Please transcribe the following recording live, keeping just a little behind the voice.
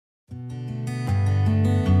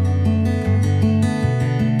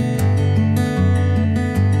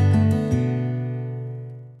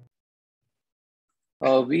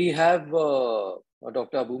we have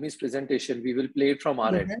Dr. Abumi's presentation. We will play it from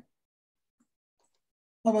our end.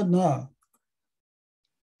 How about now?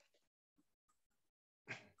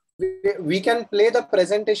 We can play the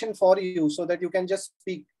presentation for you so that you can just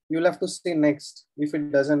speak. You'll have to say next if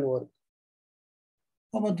it doesn't work.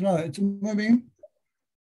 How about now? It's moving?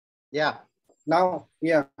 Yeah. Now,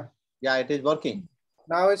 yeah. Yeah, it is working.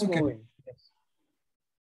 Now it's moving.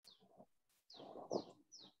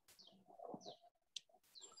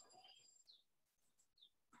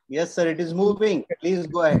 Yes, sir, it is moving. Please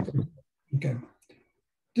go ahead. Okay.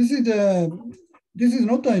 This is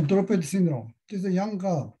not a Orthopaedic syndrome. This is a young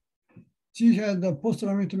girl. She had a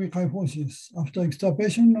post-rheumatoid kyphosis after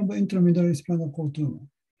extirpation of intramedullary spinal cord tumor.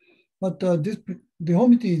 But this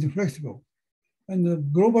deformity is flexible, and the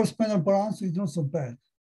global spinal balance is not so bad.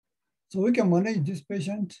 So we can manage this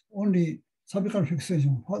patient only cervical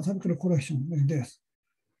fixation, cervical correction like this.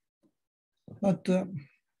 But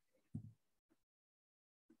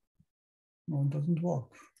no, it doesn't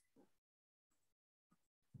work.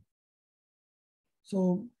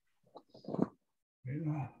 So,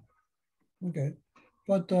 okay,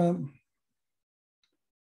 but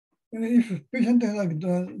if patient has like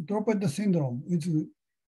the Orthopaedic syndrome with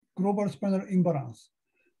global spinal imbalance,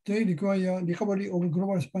 they require recovery of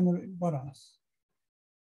global spinal balance.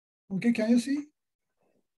 Okay, can you see?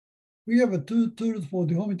 We have two tools for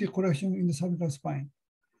deformity correction in the cervical spine.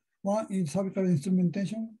 One is cervical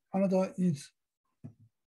instrumentation, another is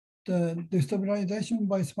the destabilization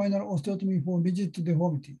by spinal osteotomy for rigid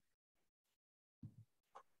deformity.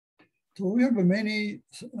 So we have many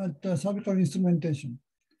cervical instrumentation: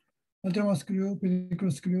 lateral screw,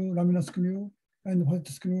 pedicle screw, laminar screw, and white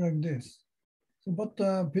screw like this. So, but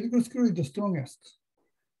pedicle screw is the strongest.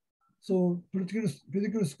 So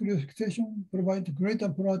pedicle screw fixation provides greater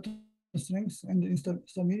apparate strength and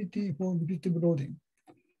stability for repetitive loading.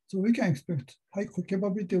 So we can expect high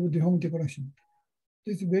capability of deformity correction.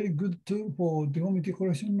 This is a very good tool for deformity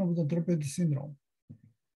correction of the Orthopaedic syndrome.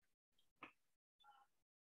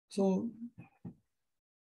 So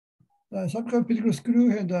the cervical pedicle screw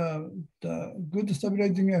had the good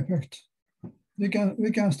stabilizing effect. We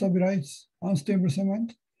can stabilize unstable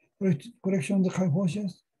cement, correction of the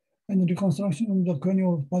kyphosis, and reconstruction of the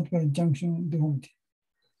craniovertebral junction deformity.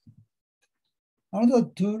 Another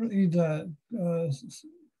tool is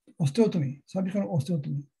osteotomy, cervical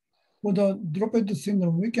osteotomy. For the Orthopaedic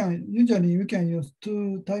syndrome, we can use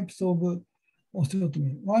two types of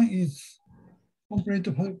osteotomy. One is complete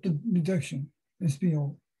rejection,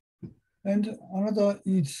 SPO, and another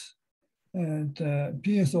is the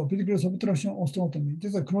PSO, pedicle subtraction osteotomy.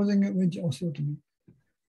 This is a closing wedge osteotomy.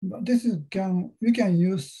 But we can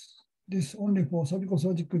use this only for cervical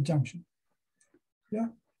surgical junction. Yeah,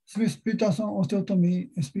 Smith-Peterson osteotomy,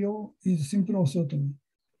 SPO, is simple osteotomy.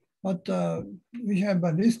 But we have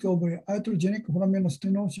a risk of iatrogenic foraminal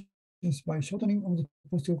stenosis by shortening of the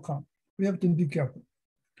posterior column. We have to be careful.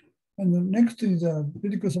 And the next is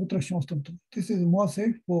pedicle subtraction osteotomy. This is more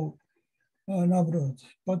safe for nerve roads,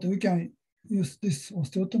 but we can use this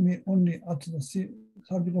osteotomy only at the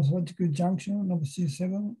cervical surgical junction of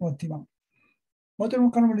C7 or T1.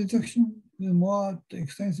 Lateral column resection is more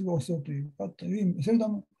extensive osteotomy, but we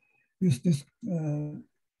seldom use this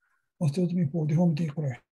osteotomy for deformity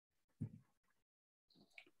correction.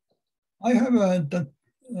 I have the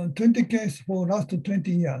 20 cases for last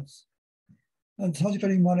 20 years and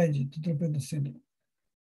surgically managed Orthopaedic syndrome.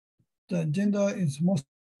 The gender is mostly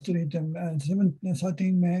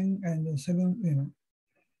 13 men and 7 women.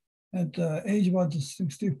 And the age was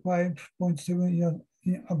 65.7 years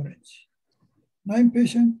in average. 9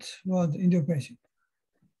 patients was Indian patient,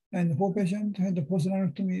 and 4 patients had the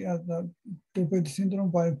post-rhinectomy at the Orthopaedic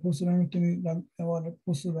syndrome by post-rhinectomy or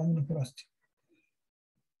post-laminoplasty.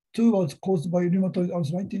 2 was caused by rheumatoid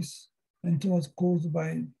arthritis, and 2 was caused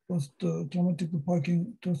by post-traumatic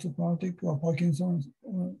Parkinson's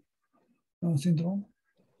syndrome.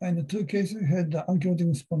 And 2 cases had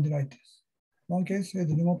ankylosing spondylitis. 1 case had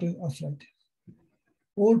rheumatoid arthritis.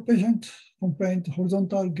 All patients complained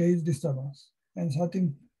horizontal gaze disturbance, and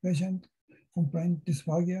 13 patients complained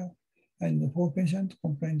dysphagia, and 4 patients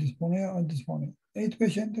complained dyspnea and dysphonia. 8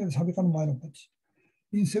 patients had cervical myelopathy.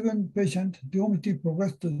 In 7 patients, deformity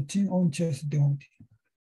progressed to chin-on-chest deformity.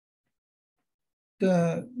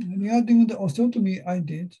 Regarding the osteotomy I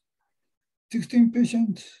did, 16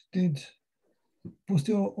 patients did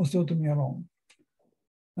posterior osteotomy alone.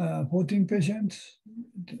 14 patients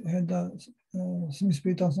had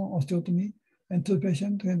Smith-Peterson osteotomy, and 2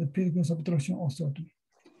 patients had the pedicle subtraction osteotomy.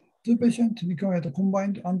 2 patients required a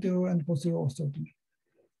combined anterior and posterior osteotomy.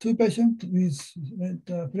 2 patients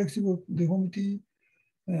with flexible deformity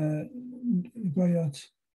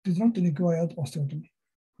did not require osteotomy.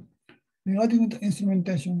 Regarding the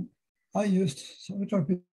instrumentation, I used cervical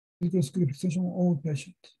pedicle screw fixation on all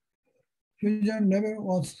patients. Fusion level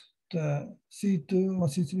was the C2 or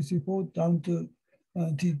C3, C4 down to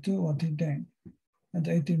T2 or T10 and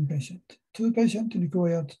 18 patients. 2 patients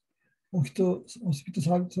required hospital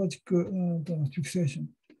surgical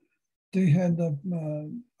fixation. They had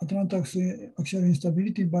axial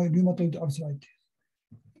instability by rheumatoid arthritis.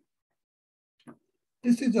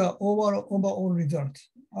 This is the overall result.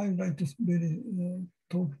 I would like to very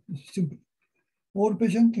talk simply. All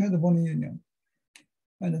patients had bone union,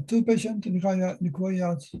 and 2 patients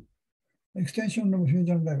required extension of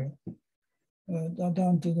fusion level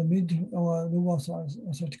down to the mid or lower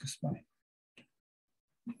thoracic spine.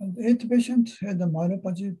 And 8 patients had a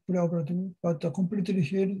myelopathy preoperative, but completely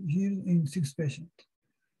healed in 6 patients.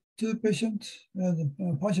 2 patients had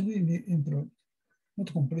partially improved,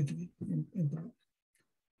 not completely improved.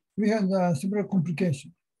 We had several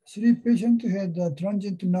complications. 3 patients had a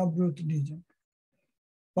transient nerve root lesion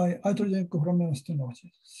by iatrogenic glomerular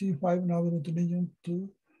stenosis, C5 nerve root lesion 2,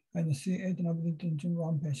 and C8 nerve root lesion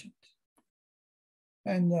 1 patient.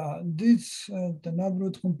 And the nerve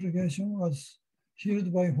root complication was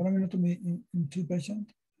healed by foraminotomy in 2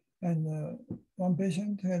 patients, and 1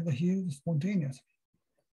 patient had healed spontaneously.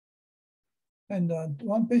 And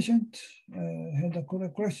 1 patient had a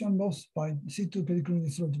correction loss by C2 pedicle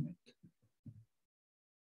dislodgement.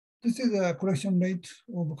 This is a correction rate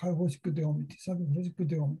of kyphotic deformity, subphysiologic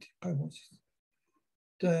deformity, kyphosis.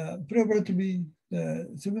 The preoperatively, the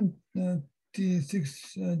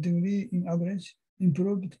 76 degree in average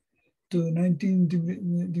improved to 19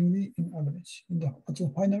 degree in average at the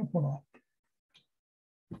final follow-up.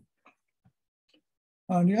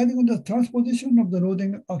 Regarding the transposition of the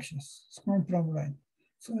loading axis, scalp plumb line.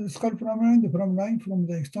 So the scalp plumb line, the plumb line from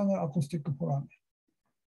the external acoustic foramen.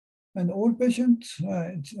 And all patients,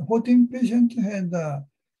 14 patients had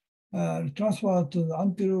transferred to the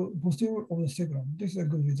anterior posterior of the sacrum. This is a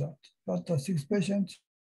good result. But 6 patients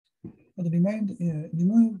had remained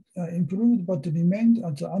improved, but remained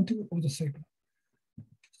at the anterior of the sacrum.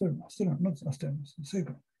 Sternum, not sternum,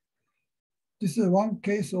 sacrum. This is one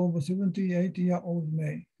case of a 78-year-old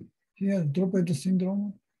male. She had dropped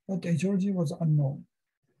syndrome, but etiology was unknown.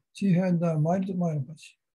 She had mild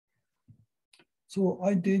myelopathy. So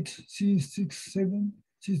I did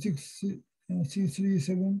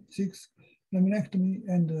C376 laminectomy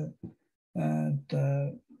and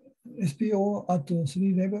SPO at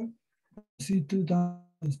 3 level, C2 down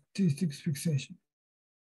T6 fixation.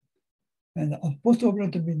 And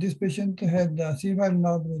post-operatively, this patient had C5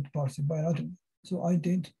 nerve root palsy bilaterally. So I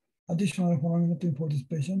did additional foraminotomy for this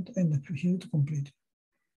patient and healed completely.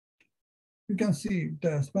 You can see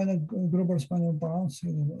the global spinal balance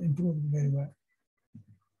improved very well.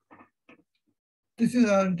 This is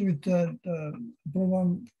a little bit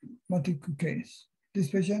problematic case. This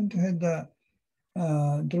patient had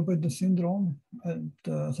dropped syndrome and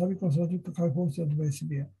cervical surgical kyphosis was very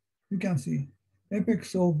severe. You can see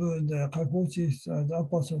apex of the kyphosis, the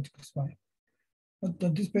upper thoracic spine. But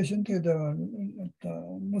this patient had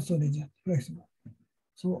muscle region, flexible.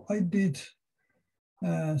 So I did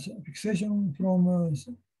fixation from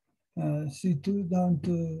C2 down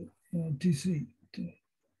to T3,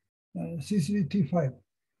 C3, T5.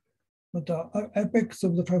 But the apex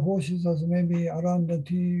of the kyphosis was maybe around the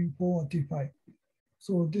T4 or T5.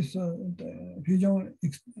 So this the fusion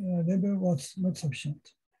level was not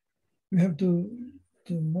sufficient. We have to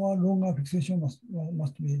more longer fixation must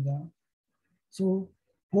be done. So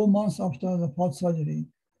 4 months after the first surgery,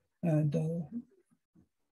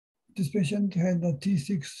 this patient had a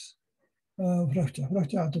T6 fracture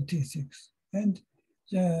at the T6, and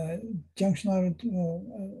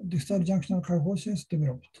distal junctional kyphosis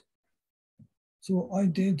developed. So I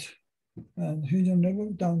did fusion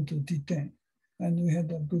level down to T10, and we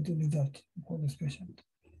had a good result for this patient.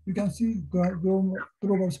 You can see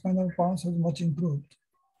global spinal balance has much improved.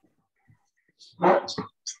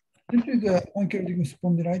 This is the ankylosing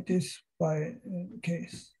spondylitis by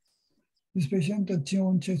case. This patient had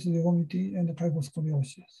T1 chest deformity and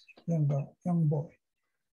kyphoscoliosis, young boy.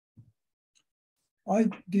 I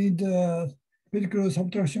did pedicular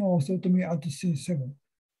subtraction osteotomy at C7.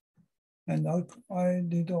 And I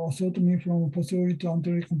did osteotomy from posterior to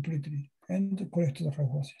anterior completely and corrected the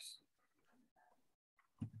kyphosis.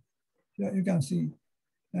 Yeah, you can see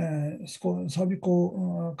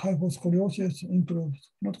cervical kyphoscoliosis improved,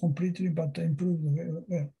 not completely, but improved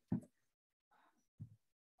well.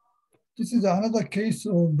 This is another case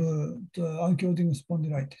of the ankylosing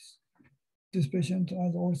spondylitis. This patient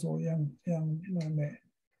was also young male.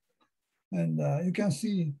 And you can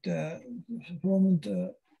see from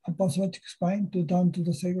the upper thoracic spine to down to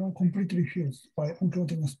the sacrum completely fused by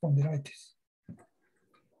ankylosing spondylitis.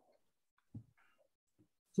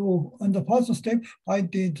 So on the first step, I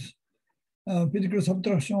did pedicle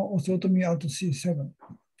subtraction osteotomy at C7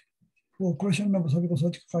 for correction of cervical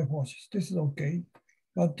thoracic kyphosis. This is okay.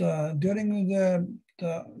 But during the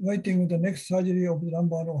waiting the next surgery of the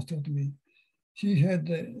lumbar osteotomy, she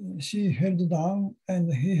held down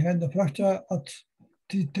and he had the fracture at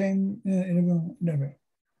T10, 11 level.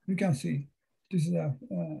 You can see this is the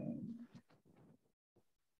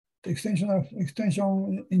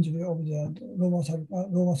extension injury of the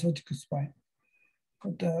lower thoracic spine.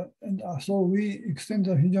 But so we extend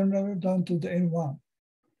the fusion level down to the L1.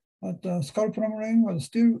 But the skull line will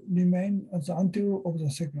still remain at the anterior of the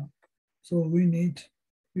sacrum. So we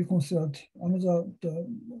considered another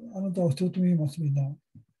osteotomy must be done.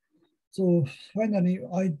 So finally,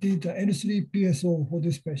 I did the L3 PSO for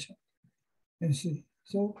this patient. L3.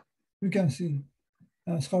 So we can see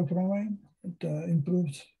skull line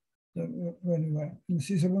improved very well. The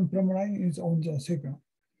C7 line is on the sacrum.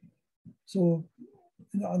 So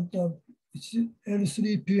at the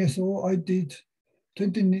L3 PSO, I did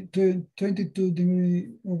 22 degree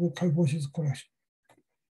of kyphosis correction.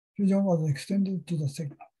 Fusion was extended to the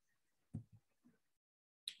sacrum.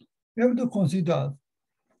 We have to consider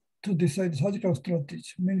to decide surgical strategy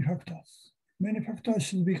many factors. Many factors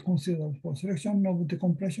should be considered for selection of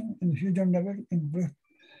decompression and fusion level in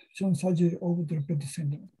flexion surgery of Orthopaedic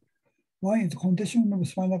syndrome. One is condition of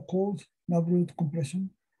spinal cord nerve root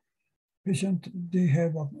compression. Patient, they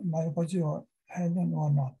have a myopathy or head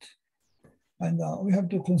or not. And we have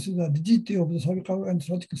to consider the rigidity of the cervical and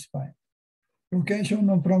thoracic spine. Location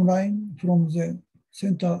of plumb line from the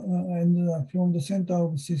center from the center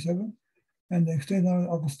of C7 and the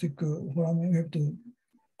external acoustic foramen, we have to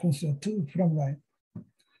consider two plumb line.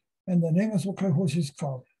 And the length of kyphosis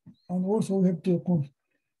curve. And also we have to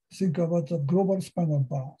think about the global spinal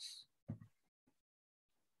balance.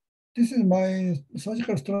 This is my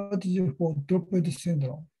surgical strategy for Orthopaedic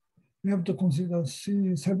syndrome. We have to consider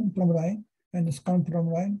C7 plumb line and the scan plumb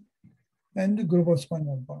line and the global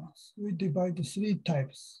spinal balance. We divide the three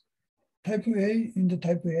types. Type A in the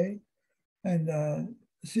type A, and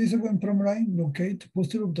C7 plumb line locate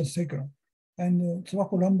posterior of the sacrum, and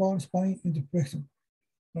thoracolumbar spine is flexible,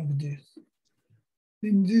 like this.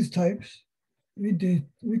 In these types, we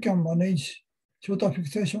can manage shorter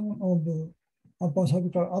fixation of upper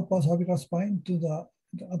cervical spine to the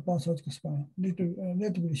upper thoracic spine,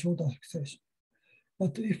 relatively shorter fixation.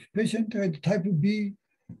 But if patient had type B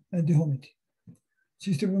deformity,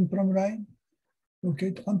 C7 plumb line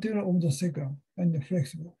locate anterior of the sacrum and the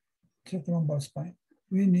flexible thoracolumbar spine,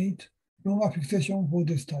 we need longer fixation for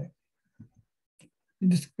this type. In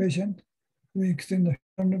this patient, we extend the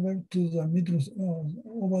level to the middle,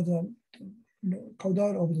 over the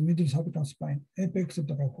caudal of the middle cervical spine, apex of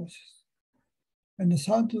the kyphosis. And the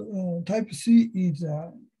third, type C is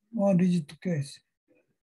a more rigid case.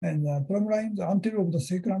 And plumb line, the anterior of the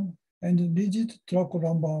sacrum, and rigid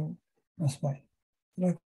thoracolumbar spine,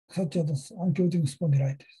 like such as ankylosing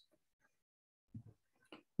spondylitis.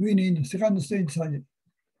 We need second stage surgery,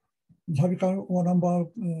 cervical or lumbar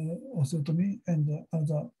osteotomy and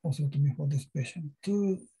other osteotomy for this patient.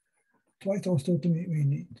 Twice osteotomy we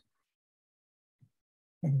need,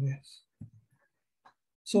 like this.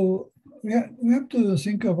 So we have to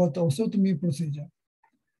think about the osteotomy procedure.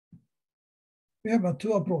 We have a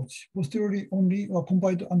two approach, posteriorly only or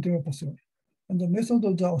combined anterior posteriorly. And the method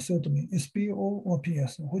of the osteotomy, SPO or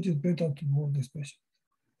PS, which is better to for this patient.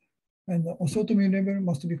 And the osteotomy level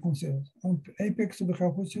must be considered, apex of the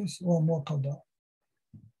kyphosis or more caudal.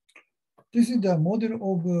 This is the model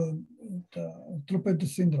of the Orthopaedic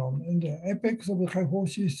syndrome. And the apex of the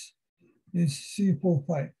kyphosis is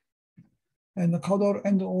C45. And the caudal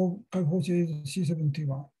end of kyphosis is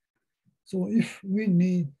C71. So if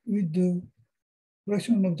we do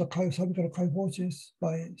correction of the cervical kyphosis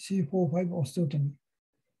by C45 osteotomy.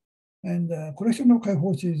 And correction of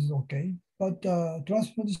kyphosis is okay, but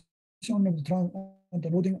transposition of the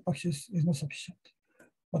loading axis is not sufficient.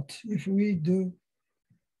 But if we do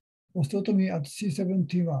osteotomy at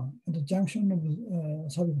C7T1 at the junction of the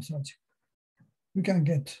cervical surgery, we can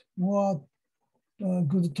get more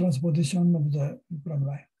good transposition of the plumb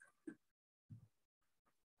line.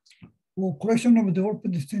 For correction of the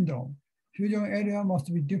Orthopaedic syndrome, fusion area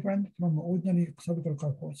must be different from ordinary cervical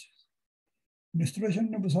kyphosis.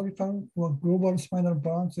 Restoration of the cervical or global spinal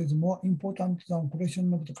balance is more important than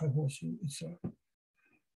correction of the kyphosis itself.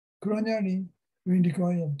 Cranially, we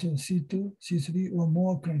require up to C2, C3, or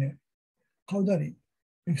more cranial. Caudally,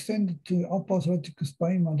 extended to upper thoracic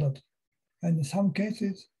spine mandate, and in some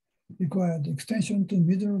cases required extension to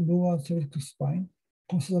middle lower thoracic spine,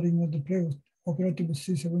 considering the pre-operative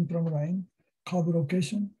C7 plumb line, curve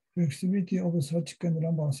location, flexibility of the thoracic and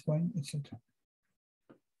lumbar spine, etc.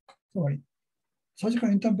 Sorry. Surgical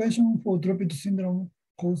intervention for dropped syndrome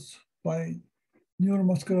caused by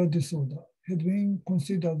neuromuscular disorder has been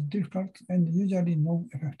considered difficult and usually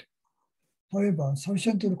non-effective. However,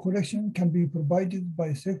 sufficient correction can be provided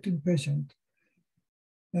by selected patients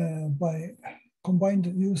by combined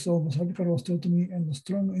use of surgical osteotomy and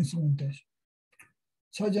strong instrumentation.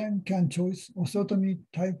 Surgeon can choose osteotomy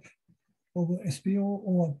type of SPO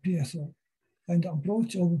or PSO, and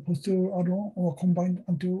approach of posterior alone or combined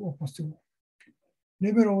anterior or posterior.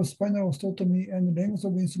 Level of spinal osteotomy and length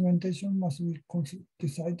of instrumentation must be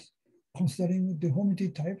decided considering deformity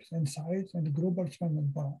types and size and global spinal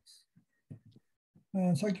balance.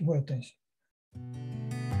 Thank you for your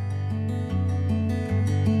attention.